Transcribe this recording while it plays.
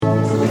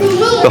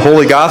The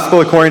Holy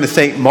Gospel according to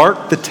St.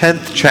 Mark, the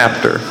 10th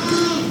chapter.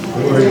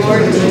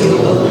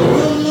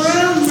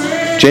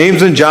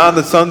 James and John,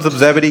 the sons of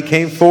Zebedee,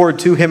 came forward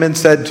to him and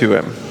said to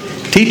him,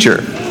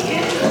 "Teacher,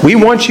 we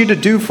want you to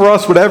do for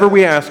us whatever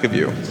we ask of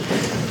you."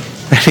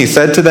 And he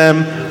said to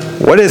them,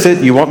 "What is it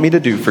you want me to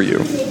do for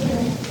you?"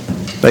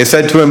 They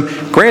said to him,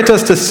 "Grant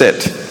us to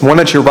sit, one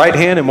at your right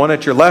hand and one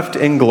at your left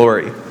in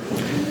glory."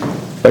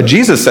 But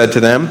Jesus said to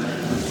them,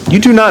 "You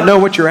do not know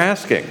what you're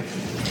asking.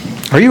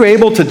 Are you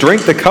able to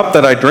drink the cup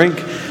that I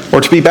drink,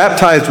 or to be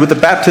baptized with the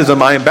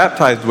baptism I am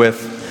baptized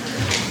with?"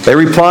 They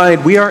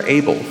replied, "We are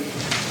able."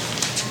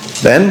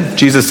 Then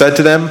Jesus said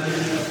to them,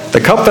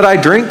 "The cup that I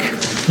drink,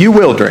 you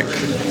will drink.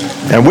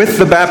 And with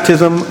the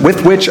baptism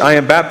with which I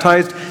am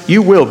baptized,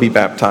 you will be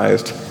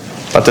baptized.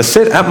 But to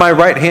sit at my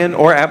right hand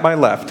or at my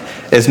left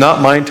is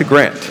not mine to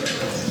grant,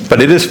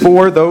 but it is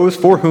for those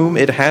for whom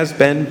it has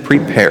been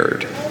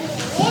prepared."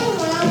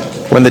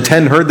 When the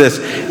 10 heard this,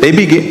 they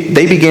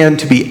began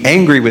to be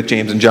angry with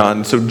James and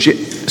John. So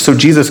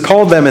Jesus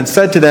called them and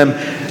said to them,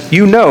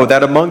 "You know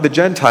that among the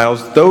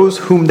Gentiles, those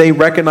whom they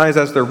recognize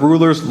as their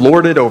rulers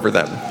lord it over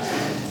them,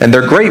 and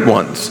their great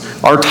ones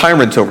are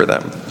tyrants over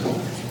them.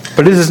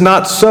 But it is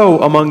not so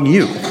among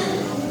you.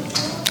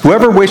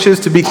 Whoever wishes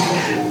to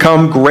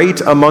become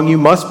great among you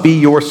must be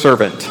your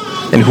servant,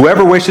 and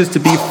whoever wishes to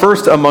be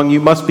first among you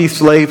must be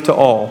slave to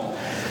all.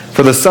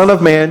 For the Son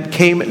of Man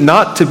came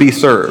not to be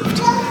served,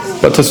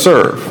 but to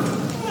serve,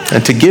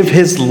 and to give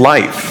his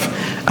life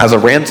as a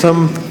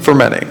ransom for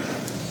many."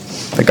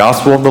 The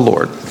Gospel of the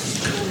Lord.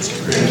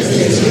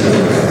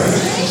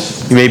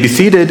 You may be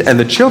seated, and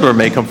the children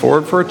may come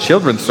forward for a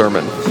children's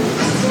sermon.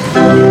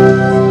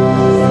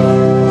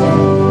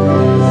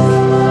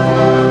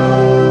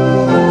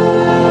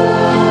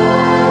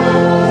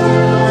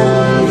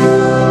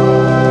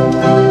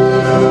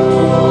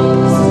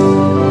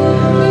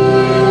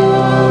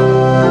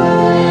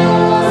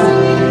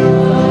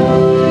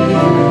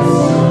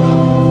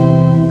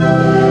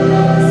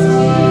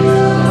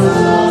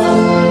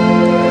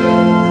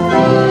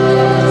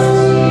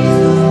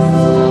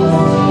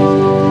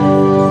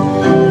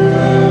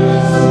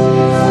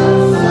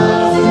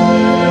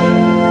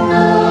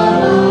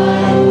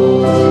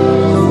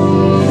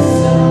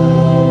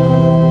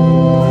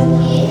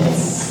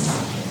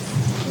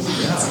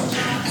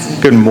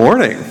 Good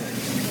morning.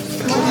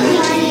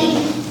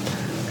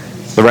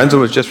 Lorenzo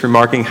was just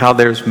remarking how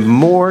there's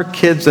more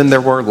kids than there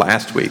were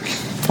last week,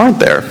 aren't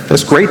there?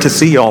 It's great to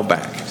see you all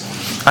back.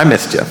 I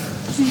missed you.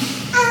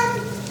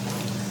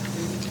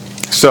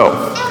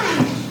 So,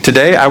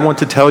 today I want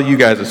to tell you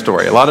guys a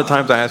story. A lot of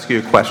times I ask you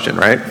a question,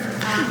 right?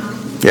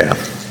 Yeah.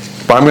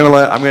 But I'm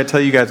going to tell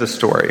you guys a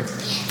story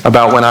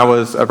about when I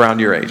was around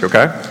your age,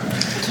 okay?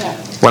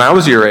 When I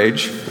was your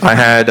age, I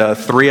had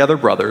 3 other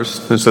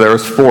brothers, and so there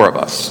was 4 of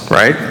us,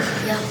 right?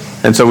 Yeah.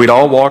 And so we'd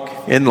all walk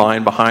in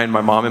line behind my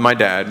mom and my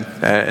dad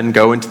and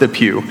go into the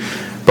pew.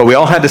 But we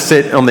all had to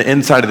sit on the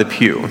inside of the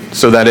pew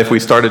so that if we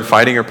started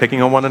fighting or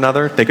picking on one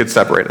another, they could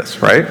separate us,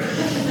 right?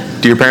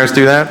 Do your parents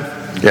do that?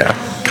 Yeah.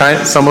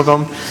 Some of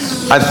them.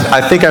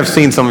 I think I've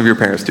seen some of your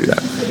parents do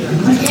that.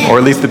 Or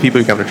at least the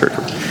people who come to church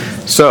with.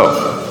 So,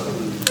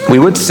 we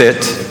would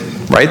sit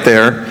right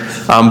there,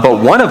 but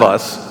one of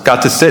us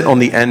got to sit on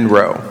the end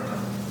row,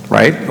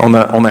 right? On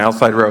the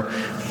outside row.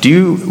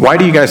 Why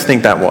do you guys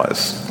think that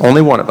was?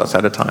 Only one of us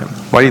at a time.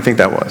 Why do you think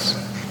that was?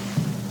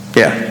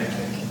 Yeah.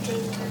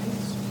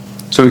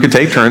 So we could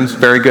take turns.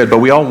 Very good. But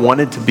we all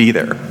wanted to be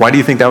there. Why do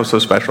you think that was so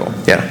special?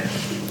 Yeah.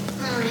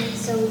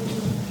 So you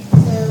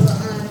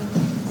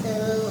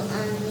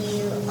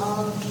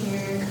all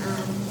can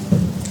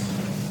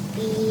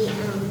be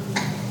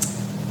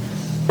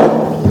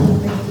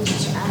with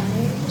each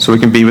other. So we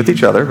can be with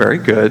each other. Very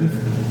good.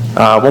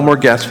 One more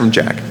guess from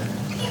Jack.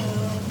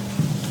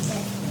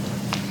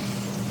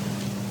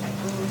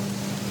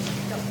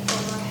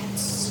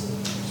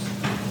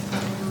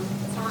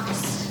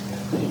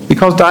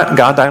 Because God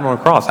died on a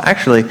cross.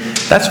 Actually,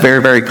 that's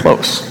very, very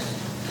close.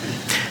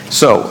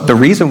 So the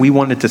reason we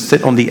wanted to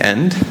sit on the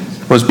end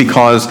was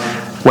because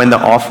when the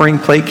offering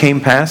plate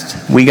came past,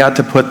 we got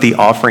to put the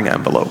offering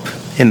envelope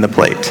in the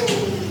plate.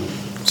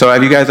 So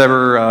have you guys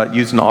ever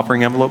used an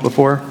offering envelope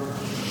before?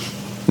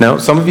 No?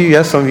 Some of you,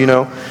 yes. Some of you,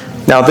 no.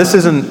 Now, this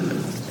isn't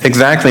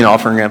exactly an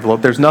offering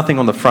envelope. There's nothing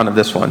on the front of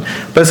this one.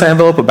 But it's an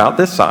envelope about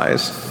this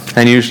size.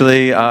 And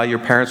usually your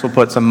parents will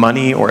put some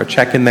money or a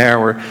check in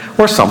there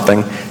or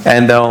something.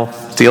 And they'll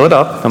seal it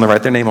up, and they'll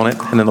write their name on it,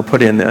 and then they'll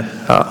put it in the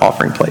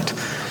offering plate.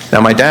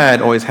 Now, my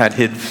dad always had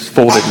his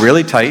folded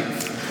really tight.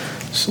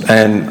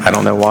 And I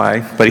don't know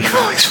why, but he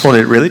always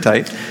folded it really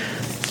tight.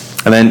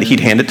 And then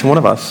he'd hand it to one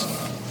of us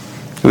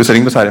who was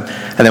sitting beside him.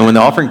 And then when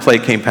the offering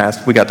plate came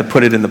past, we got to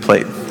put it in the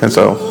plate. And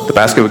so the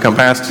basket would come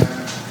past,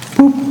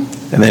 boop,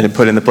 and then it'd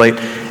put it in the plate.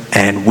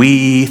 And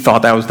we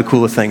thought that was the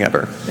coolest thing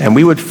ever. And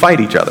we would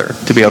fight each other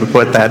to be able to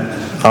put that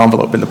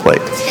envelope in the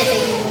plate.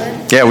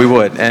 Yeah, we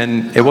would.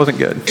 And it wasn't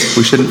good.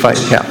 We shouldn't fight.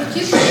 Yeah.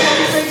 Did you put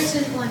one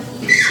person on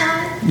each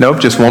side? Nope,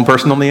 just one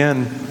person on the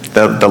end.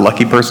 The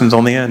lucky person's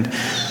on the end.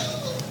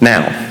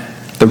 Now,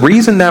 The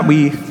reason that do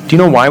you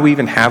know why we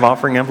even have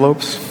offering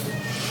envelopes? Because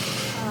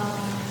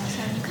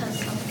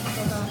some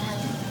people don't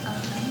have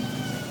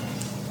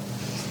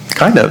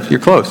Kind of, you're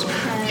close.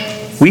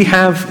 We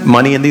have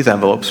money in these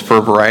envelopes for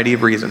a variety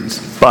of reasons,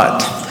 but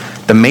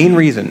the main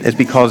reason is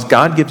because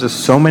God gives us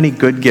so many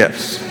good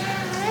gifts.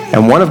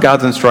 And one of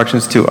God's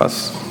instructions to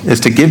us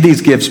is to give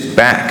these gifts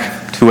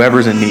back to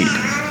whoever's in need.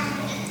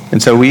 And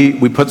so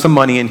we put some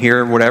money in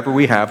here, whatever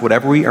we have,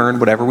 whatever we earn,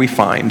 whatever we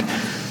find.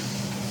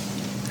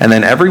 And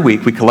then every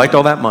week we collect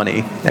all that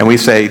money and we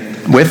say,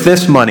 with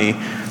this money,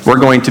 we're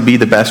going to be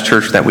the best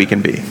church that we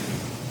can be.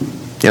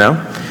 You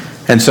know?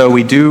 And so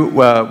we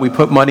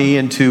put money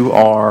into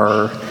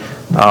our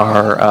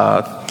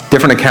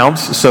different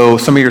accounts. So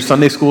some of your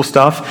Sunday school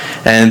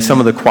stuff and some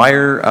of the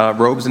choir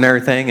robes and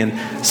everything,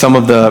 and some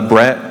of the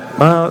bread,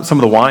 some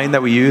of the wine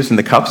that we use and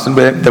the cups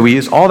that we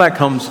use, all that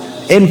comes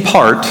in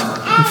part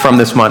from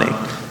this money.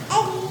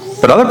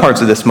 But other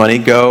parts of this money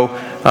go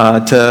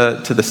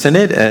to the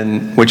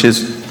synod, which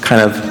is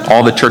kind of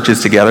all the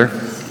churches together,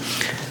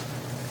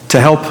 to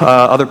help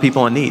other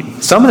people in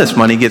need. Some of this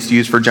money gets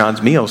used for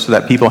John's Meals so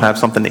that people have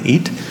something to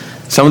eat.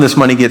 Some of this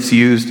money gets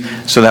used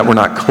so that we're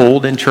not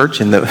cold in church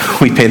and that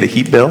we pay the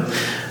heat bill.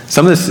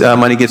 Some of this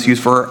money gets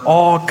used for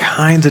all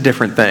kinds of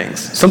different things.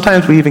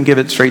 Sometimes we even give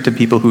it straight to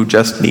people who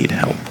just need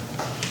help.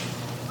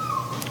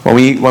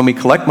 When we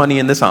collect money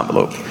in this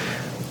envelope,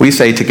 we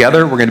say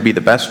together we're going to be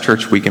the best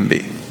church we can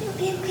be.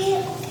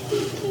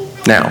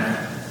 Now,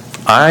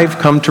 I've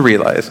come to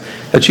realize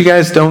that you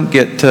guys don't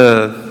get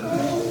to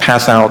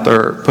pass out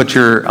or put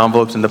your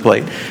envelopes in the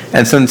plate.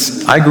 And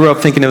since I grew up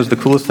thinking it was the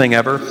coolest thing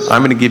ever,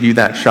 I'm going to give you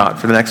that shot.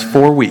 For the next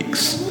 4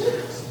 weeks,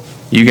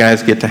 you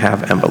guys get to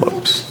have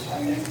envelopes.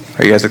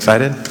 Are you guys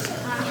excited?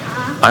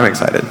 I'm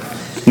excited.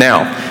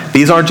 Now,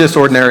 these aren't just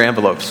ordinary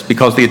envelopes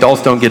because the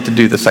adults don't get to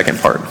do the second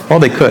part. Well,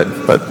 they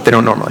could, but they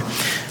don't normally.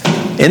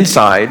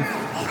 Inside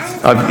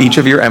of each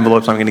of your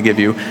envelopes I'm going to give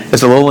you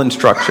is a little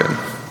instruction.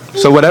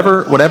 So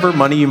whatever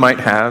money you might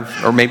have,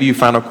 or maybe you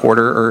found a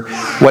quarter, or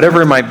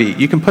whatever it might be,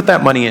 you can put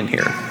that money in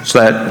here so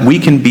that we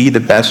can be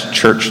the best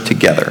church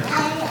together.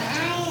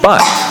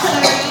 But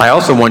I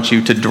also want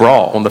you to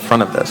draw on the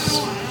front of this.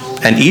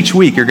 And each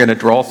week you're going to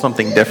draw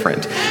something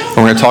different. And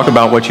we're going to talk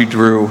about what you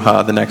drew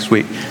the next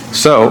week.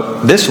 So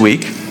this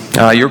week,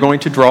 you're going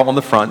to draw on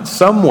the front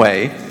some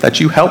way that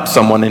you help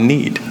someone in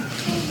need.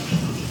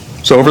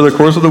 So over the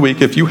course of the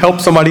week, if you help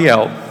somebody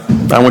out,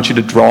 I want you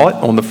to draw it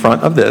on the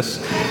front of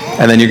this,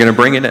 and then you're going to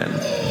bring it in.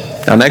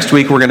 Now, next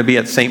week, we're going to be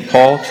at St.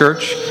 Paul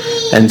Church,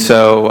 and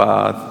so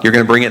you're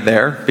going to bring it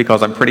there,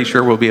 because I'm pretty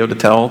sure we'll be able to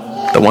tell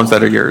the ones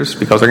that are yours,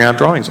 because they're going to have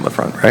drawings on the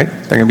front, right?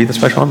 They're going to be the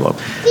special envelope.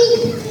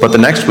 But the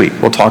next week,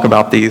 we'll talk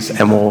about these,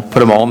 and we'll put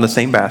them all in the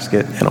same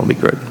basket, and it'll be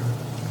good.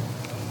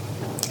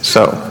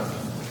 So,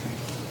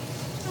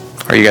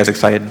 are you guys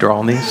excited to draw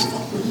on these?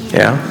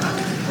 Yeah?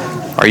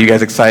 Are you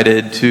guys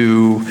excited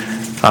to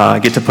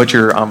get to put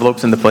your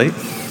envelopes in the plate?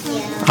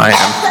 I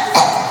am.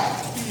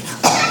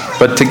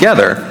 But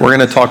together, we're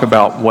going to talk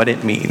about what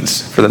it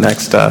means for the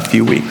next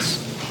few weeks.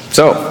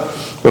 So,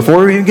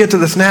 before we even get to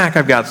the snack,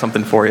 I've got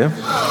something for you.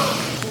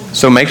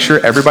 So make sure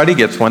everybody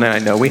gets one, and I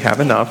know we have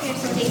enough.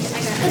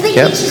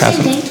 Yep, pass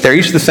them. They're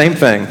each the same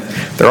thing.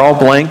 They're all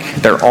blank.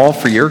 They're all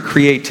for your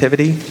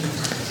creativity.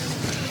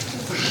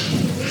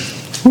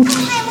 Oh,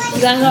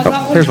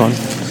 here's one.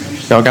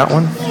 Y'all got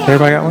one?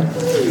 Everybody got one?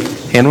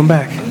 Hand one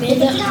back.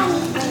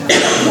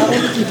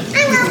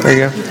 There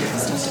you go.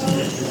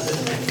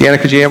 Deanna,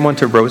 could you hand one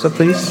to Rosa,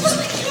 please?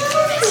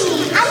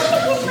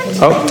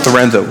 Oh,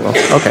 Lorenzo will.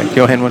 Okay,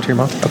 you'll hand one to your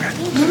mom? Okay.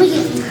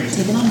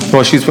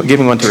 Well, she's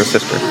giving one to her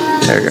sister.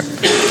 There you go.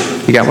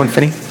 You got one,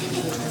 Finney?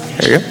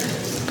 There you go.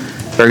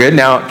 Very good.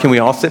 Now, can we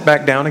all sit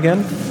back down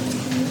again?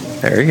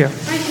 There you go.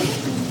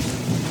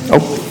 Oh.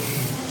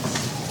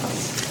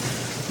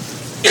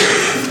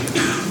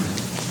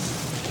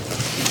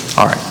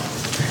 All right.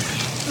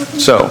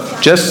 So,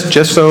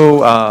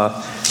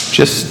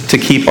 just to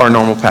keep our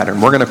normal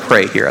pattern, we're going to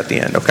pray here at the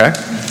end, okay?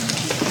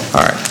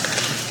 All right.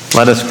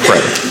 Let us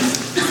pray.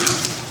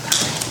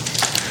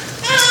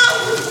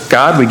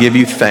 God, we give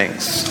you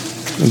thanks.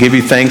 We give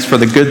you thanks for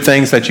the good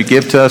things that you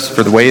give to us,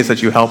 for the ways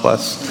that you help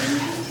us.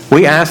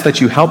 We ask that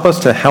you help us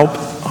to help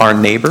our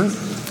neighbor,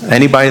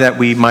 anybody that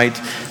we might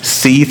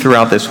see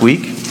throughout this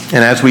week.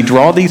 And as we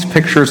draw these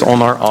pictures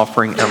on our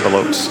offering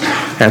envelopes,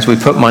 as we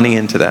put money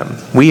into them,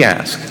 we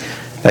ask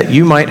that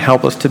you might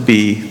help us to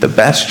be the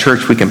best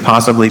church we can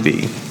possibly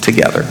be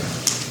together.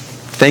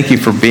 Thank you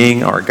for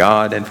being our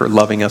God and for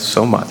loving us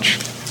so much.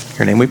 In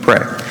your name we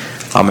pray.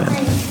 Amen.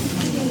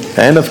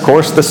 And of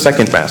course, the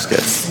second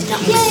basket.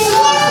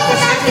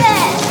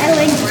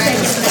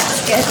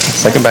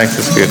 Second basket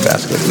is a good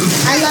basket.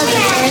 I love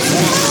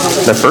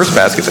The first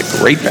basket is a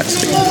great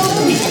basket.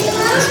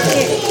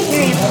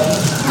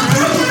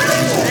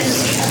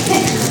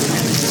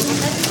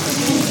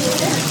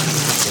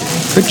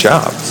 Good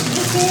job.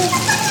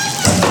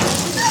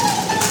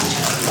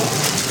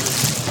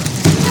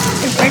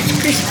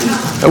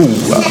 Oh,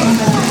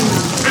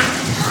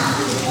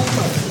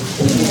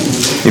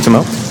 need some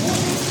milk?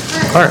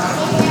 All right.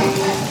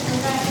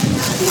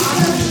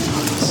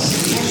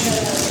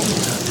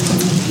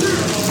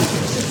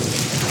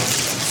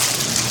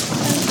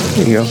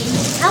 There you go.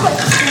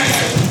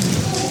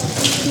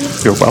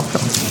 You're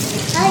welcome.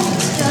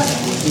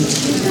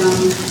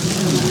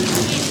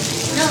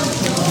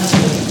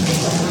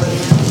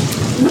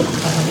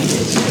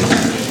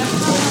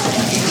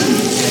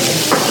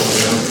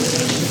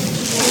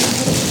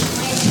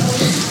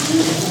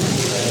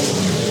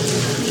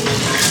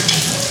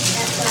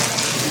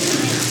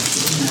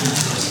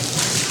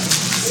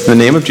 In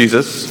the name of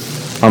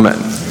Jesus, amen.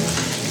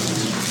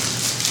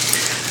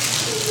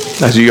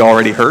 As you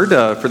already heard,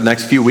 for the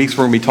next few weeks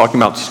we're going to be talking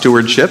about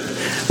stewardship,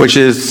 which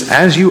is,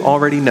 as you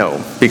already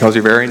know, because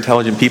you're very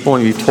intelligent people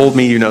and you've told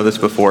me you know this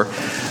before,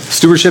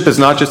 stewardship is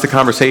not just a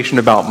conversation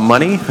about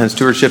money, and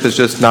stewardship is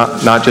just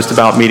not just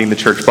about meeting the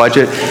church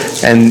budget.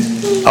 And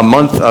a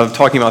month of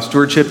talking about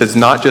stewardship is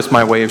not just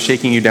my way of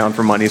shaking you down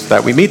for money so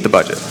that we meet the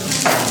budget.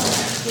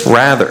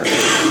 Rather,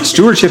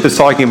 stewardship is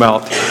talking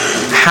about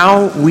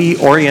how we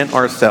orient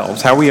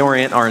ourselves, how we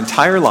orient our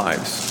entire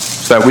lives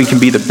so that we can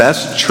be the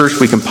best church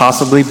we can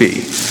possibly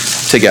be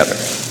together.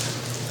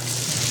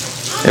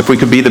 If we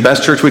could be the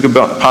best church we could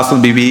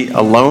possibly be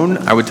alone,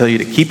 I would tell you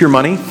to keep your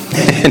money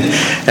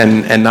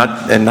and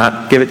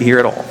not give it here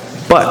at all.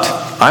 But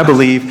I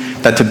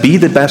believe that to be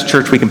the best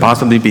church we can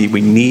possibly be,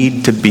 we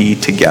need to be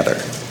together.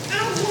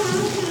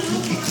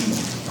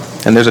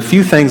 And there's a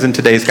few things in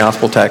today's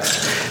gospel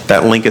text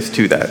that link us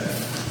to that.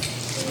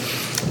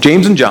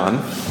 James and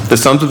John, the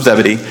sons of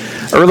Zebedee,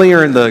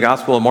 earlier in the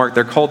Gospel of Mark,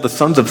 they're called the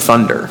sons of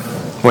thunder.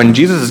 When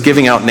Jesus is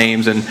giving out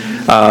names and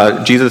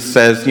Jesus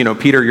says,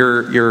 Peter,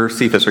 you're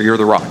Cephas, or you're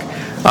the rock.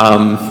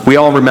 We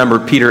all remember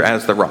Peter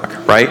as the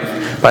rock, right?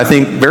 But I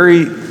think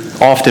very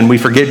often we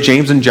forget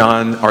James and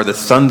John are the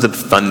sons of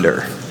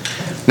thunder.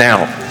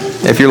 Now,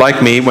 if you're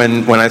like me,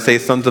 when I say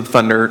sons of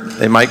thunder,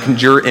 it might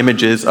conjure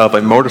images of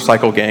a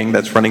motorcycle gang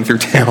that's running through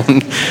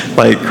town,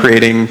 like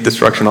creating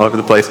destruction all over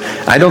the place.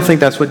 I don't think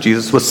that's what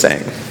Jesus was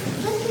saying.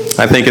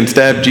 I think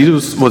instead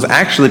Jesus was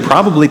actually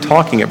probably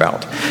talking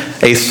about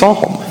a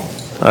psalm.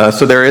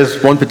 So there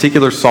is one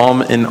particular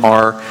psalm in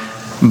our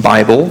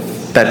Bible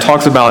that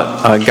talks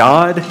about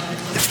God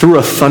through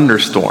a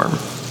thunderstorm.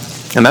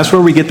 And that's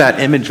where we get that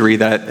imagery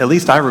that at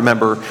least I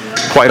remember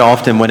quite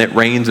often when it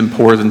rains and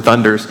pours and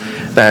thunders,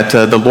 that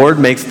the Lord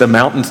makes the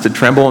mountains to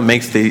tremble and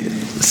makes the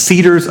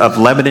cedars of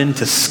Lebanon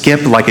to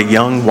skip like a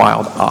young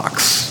wild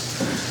ox.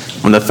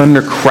 When the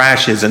thunder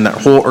crashes and the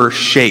whole earth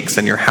shakes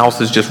and your house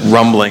is just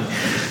rumbling,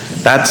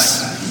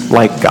 that's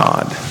like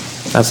God.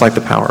 That's like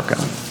the power of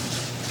God.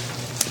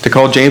 To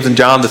call James and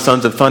John the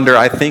sons of thunder,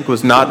 I think,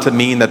 was not to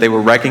mean that they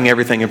were wrecking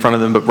everything in front of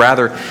them, but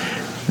rather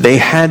they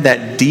had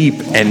that deep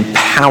and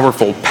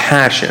powerful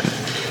passion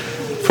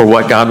for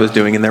what God was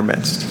doing in their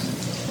midst.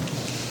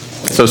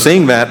 So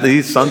seeing that,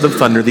 these sons of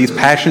thunder, these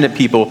passionate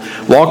people,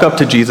 walk up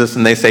to Jesus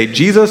and they say,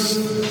 Jesus,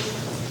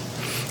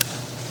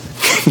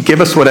 give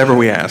us whatever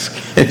we ask.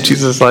 And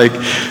Jesus is like,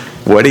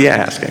 what are you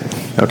asking?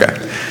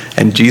 Okay.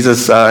 And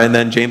Jesus, and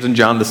then James and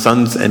John, the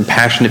sons and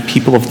passionate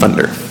people of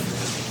thunder,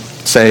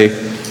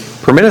 say,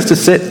 permit us to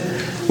sit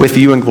with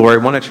you in glory,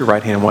 one at your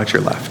right hand, one at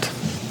your left.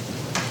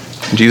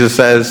 And Jesus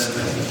says,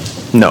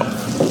 no.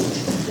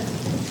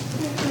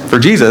 For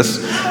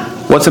Jesus,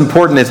 what's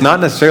important is not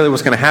necessarily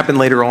what's going to happen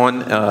later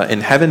on in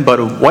heaven,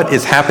 but what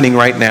is happening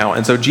right now.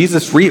 And so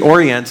Jesus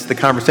reorients the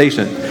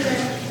conversation.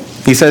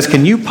 He says,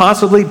 can you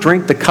possibly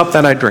drink the cup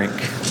that I drink?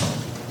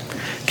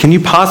 Can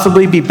you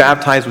possibly be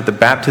baptized with the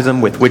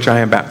baptism with which I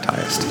am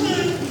baptized?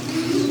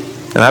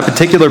 And that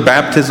particular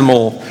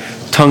baptismal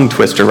tongue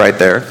twister right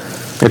there,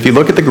 if you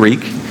look at the Greek,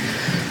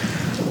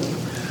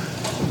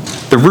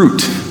 the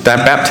root,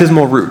 that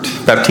baptismal root,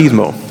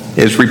 baptismo,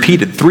 is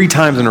repeated 3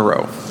 times in a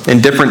row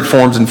in different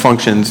forms and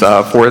functions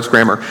for its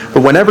grammar.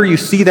 But whenever you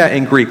see that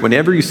in Greek,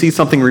 whenever you see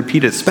something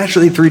repeated,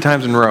 especially 3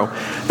 times in a row,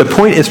 the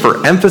point is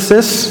for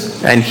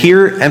emphasis, and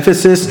here,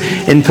 emphasis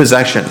in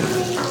possession.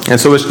 And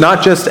so it's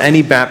not just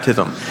any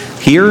baptism.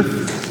 Here,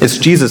 it's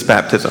Jesus'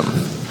 baptism.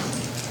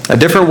 A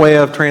different way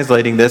of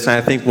translating this, and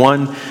I think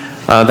one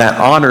that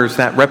honors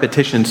that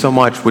repetition so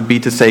much, would be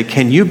to say,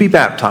 can you be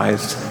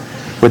baptized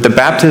with the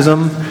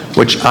baptism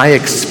which I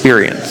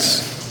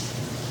experience?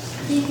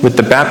 With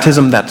the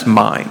baptism that's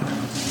mine.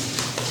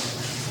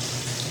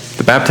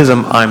 The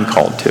baptism I'm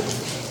called to.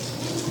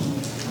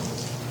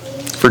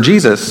 For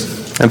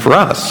Jesus and for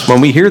us,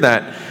 when we hear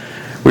that,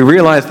 we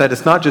realize that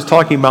it's not just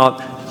talking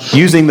about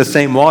using the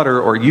same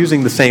water or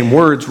using the same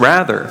words.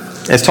 Rather,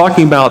 it's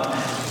talking about,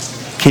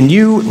 can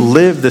you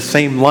live the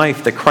same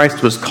life that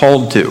Christ was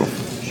called to?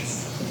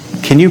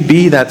 Can you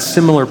be that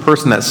similar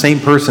person, that same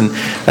person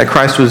that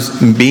Christ was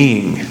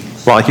being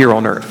while here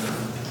on earth?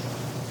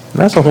 And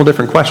that's a whole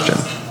different question.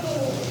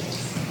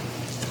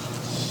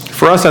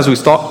 For us, as we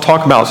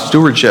talk about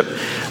stewardship,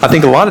 I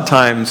think a lot of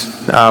times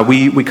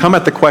we come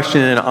at the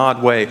question in an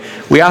odd way.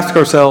 We ask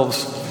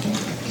ourselves,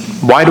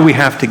 why do we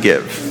have to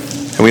give?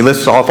 And we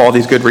list off all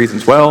these good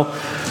reasons. Well,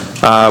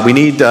 we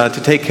need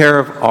to take care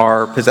of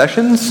our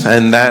possessions,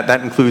 and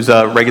that includes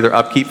regular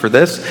upkeep for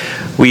this.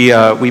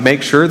 We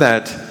make sure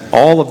that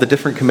all of the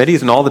different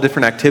committees and all the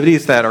different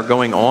activities that are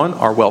going on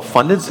are well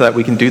funded so that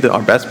we can do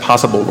our best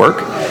possible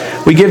work.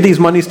 We give these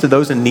monies to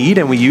those in need,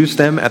 and we use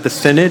them at the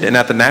synod and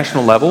at the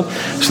national level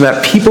so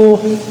that people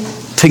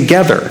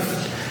together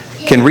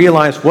can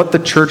realize what the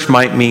church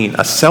might mean,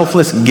 a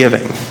selfless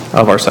giving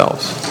of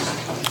ourselves.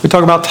 We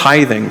talk about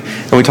tithing,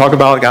 and we talk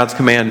about God's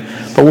command,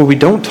 but what we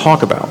don't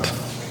talk about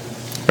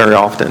very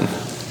often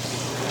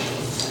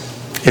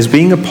is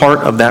being a part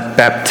of that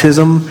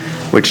baptism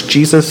which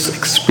Jesus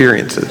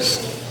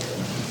experiences.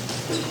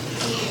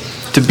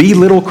 To be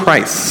little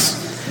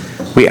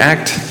Christs, we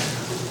act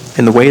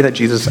in the way that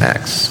Jesus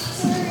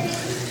acts.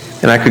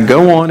 And I could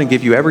go on and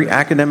give you every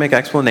academic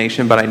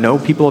explanation, but I know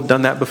people have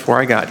done that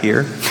before I got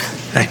here.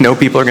 I know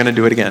people are going to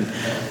do it again.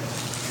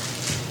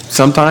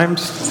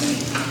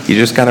 Sometimes you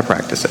just got to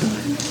practice it.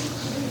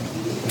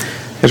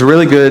 There's a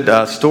really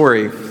good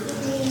story.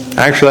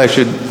 Actually,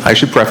 I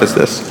should preface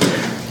this.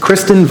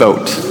 Kristen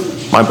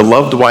Vogt, my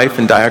beloved wife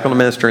and diaconal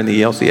minister in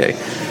the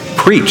ELCA,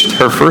 preached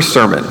her first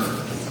sermon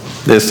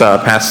this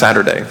past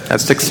Saturday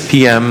at 6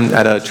 p.m.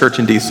 at a church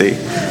in D.C.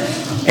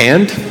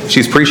 And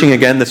she's preaching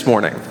again this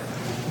morning.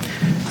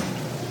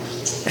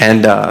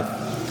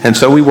 And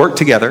so we worked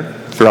together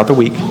throughout the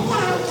week,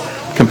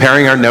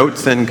 comparing our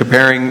notes and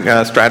comparing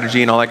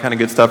strategy and all that kind of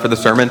good stuff for the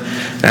sermon.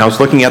 And I was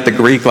looking at the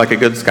Greek like a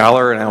good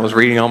scholar, and I was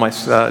reading all my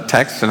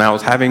texts, and I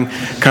was having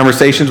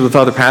conversations with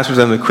other pastors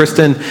and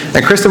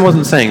Kristen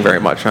wasn't saying very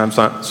much. And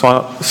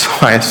so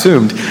I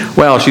assumed,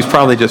 well, she's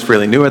probably just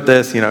really new at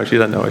this, she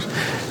doesn't know it.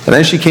 And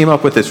then she came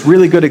up with this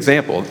really good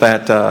example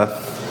that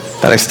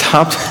I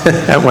stopped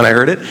at when I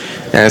heard it,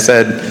 and I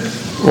said,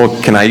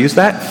 well, can I use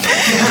that?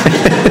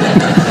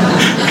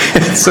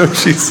 So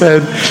she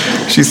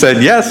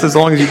said, yes, as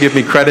long as you give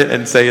me credit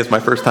and say it's my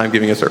first time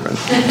giving a sermon.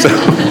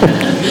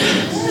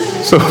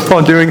 So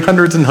while doing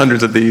hundreds and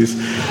hundreds of these,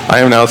 I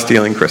am now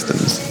stealing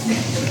Kristen's.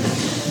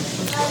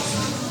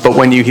 But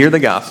when you hear the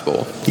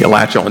gospel, you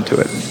latch onto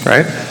it,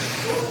 right?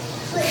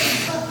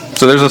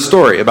 So there's a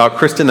story about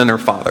Kristen and her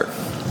father.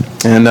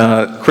 And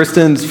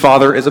Kristen's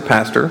father is a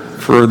pastor,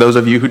 for those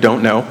of you who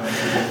don't know.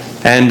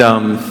 And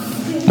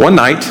one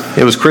night,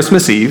 it was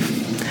Christmas Eve,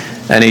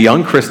 and a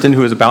young Kristen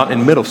who was about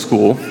in middle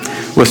school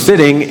was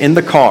sitting in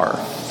the car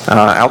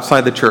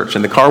outside the church,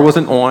 and the car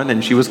wasn't on,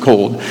 and she was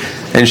cold,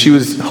 and she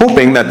was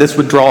hoping that this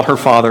would draw her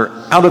father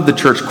out of the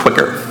church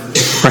quicker,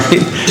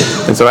 right?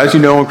 And so as you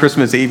know, on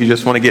Christmas Eve, you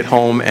just want to get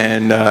home,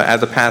 and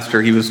as a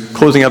pastor, he was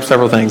closing up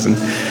several things and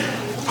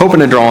hoping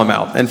to draw him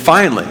out. And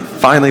finally,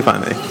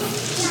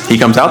 he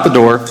comes out the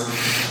door,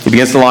 he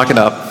begins to lock it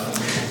up,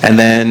 and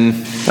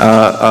then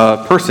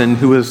a person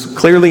who is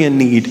clearly in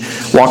need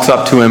walks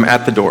up to him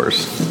at the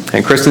doors.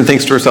 And Kristen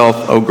thinks to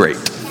herself, oh great,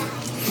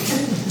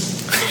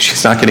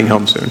 she's not getting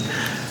home soon.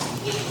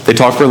 They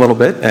talk for a little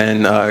bit,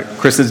 and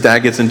Kristen's dad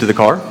gets into the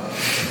car,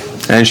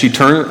 and he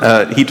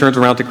turns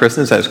around to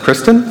Kristen and says,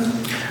 Kristen,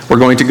 we're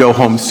going to go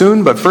home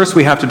soon, but first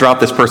we have to drop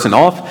this person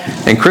off.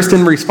 And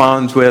Kristen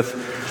responds with,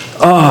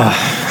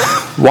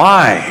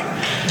 why?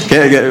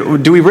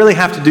 Do we really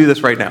have to do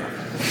this right now?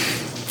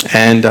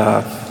 And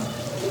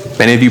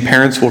many of you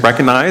parents will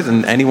recognize,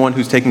 and anyone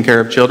who's taken care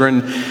of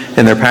children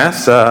in their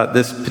past,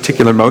 this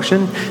particular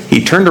motion.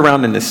 He turned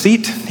around in his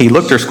seat, he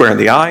looked her square in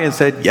the eye and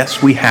said,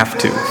 yes, we have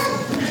to,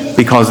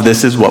 because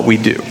this is what we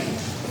do.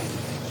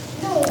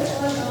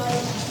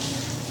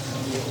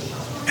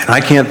 And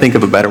I can't think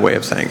of a better way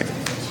of saying it.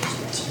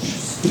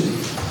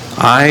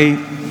 I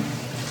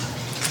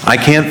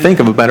can't think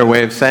of a better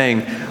way of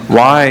saying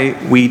why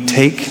we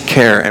take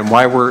care and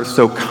why we're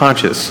so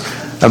conscious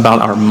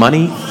about our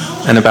money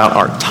and about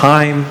our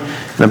time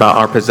and about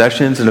our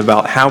possessions and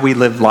about how we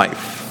live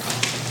life.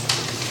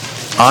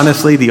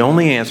 Honestly, the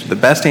only answer, the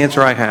best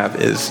answer I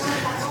have is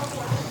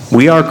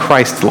we are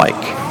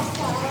Christ-like.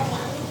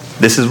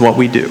 This is what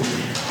we do.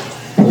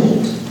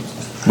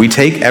 We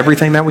take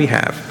everything that we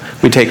have.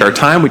 We take our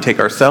time, we take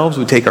ourselves,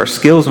 we take our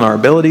skills and our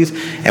abilities,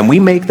 and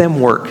we make them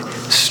work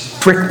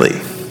strictly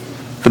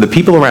for the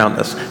people around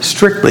us,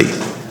 strictly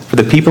for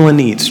the people in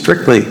need,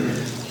 strictly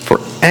for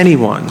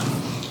anyone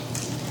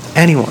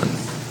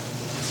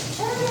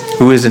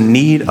who is in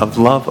need of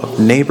love of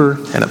neighbor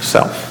and of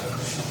self.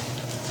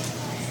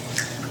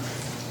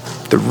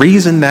 The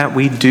reason that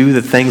we do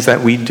the things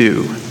that we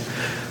do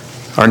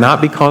are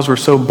not because we're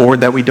so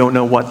bored that we don't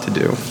know what to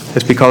do.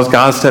 It's because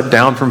God stepped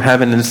down from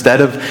heaven. Instead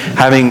of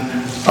having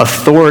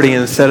authority,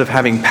 instead of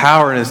having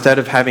power, and instead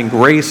of having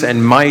grace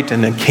and might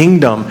and a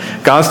kingdom,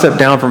 God stepped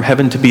down from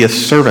heaven to be a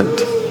servant.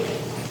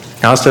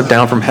 God stepped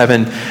down from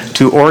heaven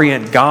to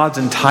orient God's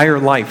entire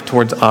life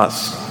towards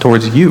us,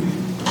 towards you.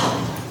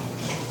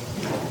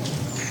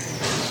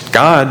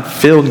 God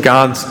filled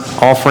God's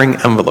offering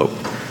envelope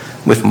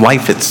with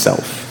life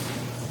itself,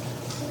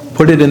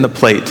 put it in the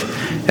plate,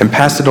 and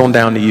passed it on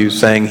down to you,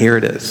 saying, here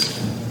it is.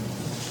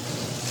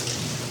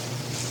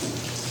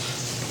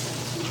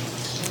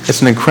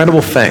 It's an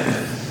incredible thing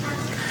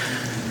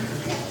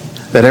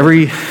that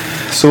every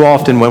so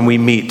often when we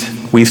meet,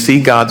 we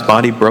see God's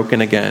body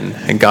broken again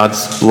and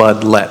God's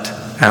blood let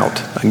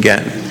out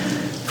again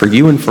for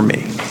you and for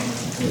me.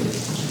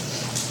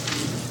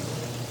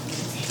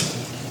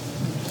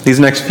 these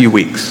next few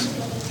weeks,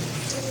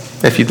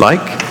 if you'd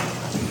like,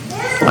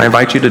 I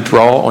invite you to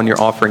draw on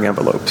your offering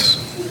envelopes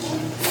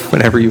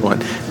whenever you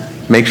want.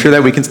 Make sure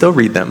that we can still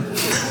read them,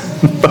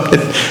 but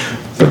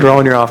draw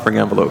on your offering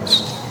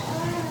envelopes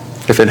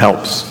if it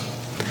helps.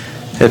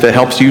 If it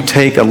helps you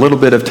take a little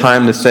bit of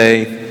time to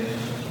say,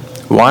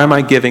 why am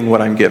I giving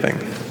what I'm giving?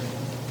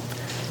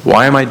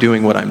 Why am I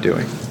doing what I'm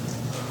doing?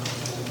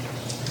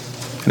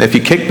 And if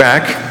you kick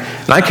back,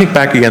 and I kick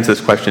back against this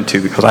question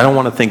too, because I don't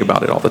want to think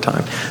about it all the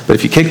time. But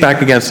if you kick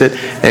back against it,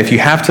 and if you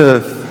have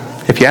to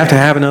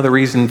have another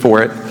reason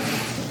for it,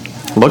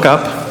 look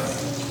up.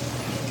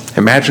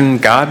 Imagine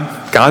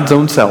God's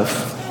own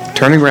self,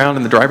 turning around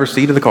in the driver's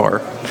seat of the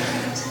car,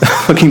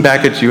 looking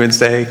back at you and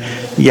say,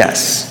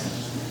 yes,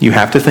 you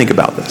have to think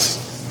about this.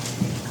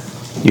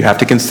 You have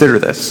to consider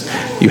this.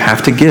 You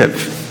have to give.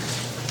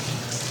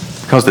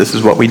 Because this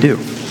is what we do.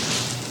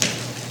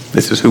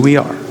 This is who we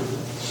are.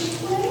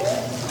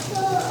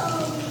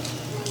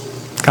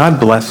 God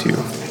bless you.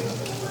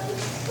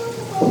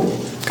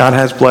 God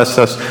has blessed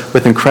us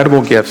with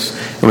incredible gifts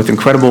and with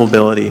incredible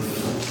ability.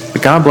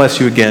 But God bless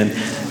you again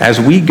as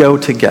we go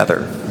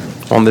together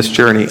on this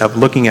journey of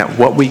looking at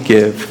what we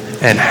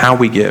give and how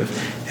we give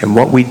and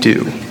what we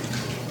do.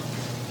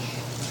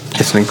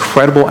 It's an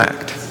incredible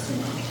act.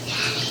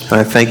 And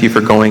I thank you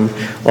for going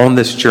on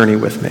this journey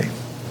with me.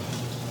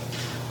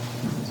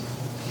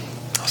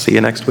 I'll see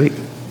you next week.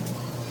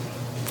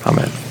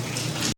 Amen.